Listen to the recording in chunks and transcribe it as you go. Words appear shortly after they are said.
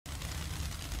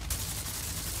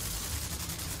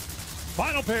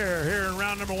Final pair here in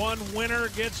round number one. Winner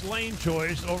gets lane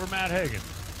choice over Matt Hagan.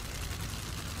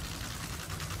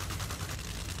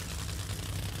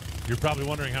 You're probably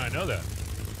wondering how I know that.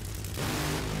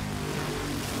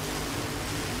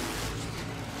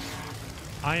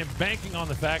 I am banking on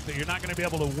the fact that you're not going to be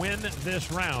able to win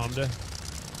this round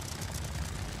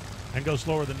and go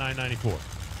slower than 994.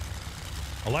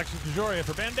 Alexis DeJoria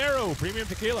for Bandero Premium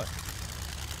Tequila.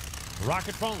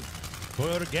 Rocket Phone,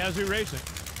 Toyota Gazoo Racing,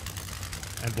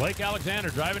 and Blake Alexander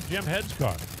driving Jim Head's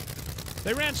car.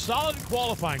 They ran solid in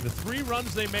qualifying. The 3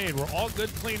 runs they made were all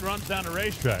good, clean runs down the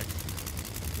racetrack.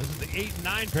 This is the 8 and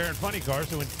 9 pair in funny cars,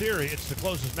 so in theory, it's the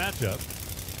closest matchup.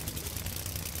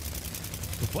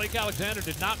 But Blake Alexander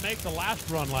did not make the last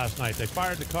run last night. They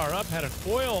fired the car up, had an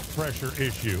oil pressure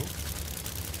issue,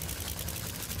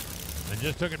 and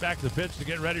just took it back to the pits to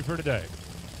get ready for today.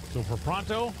 So for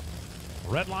Pronto,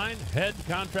 Redline, Head,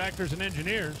 Contractors, and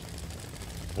Engineers,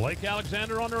 Blake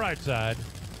Alexander on the right side,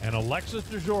 and Alexis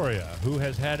DeJoria, who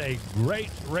has had a great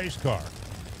race car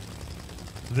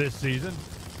this season,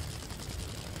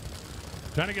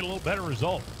 trying to get a little better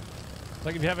result. It's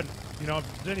like if you haven't, you know,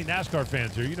 if there's any NASCAR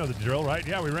fans here, you know the drill, right?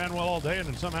 Yeah, we ran well all day and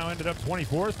then somehow ended up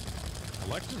 24th.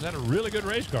 Alexis had a really good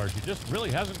race car. She just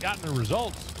really hasn't gotten the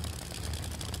results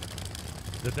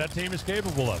that team is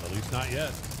capable of, at least not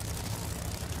yet.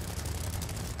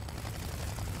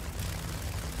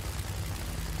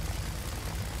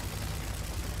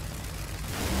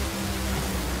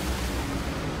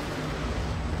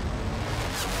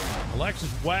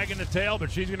 Alexis wagging the tail, but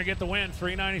she's going to get the win.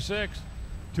 396,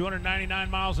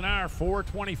 299 miles an hour,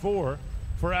 424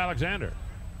 for Alexander.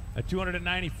 At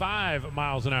 295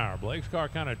 miles an hour, Blake's car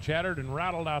kind of chattered and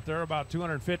rattled out there about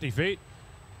 250 feet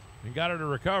and got her to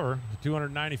recover to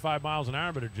 295 miles an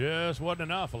hour, but it just wasn't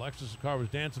enough. Alexis' car was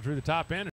dancing through the top end.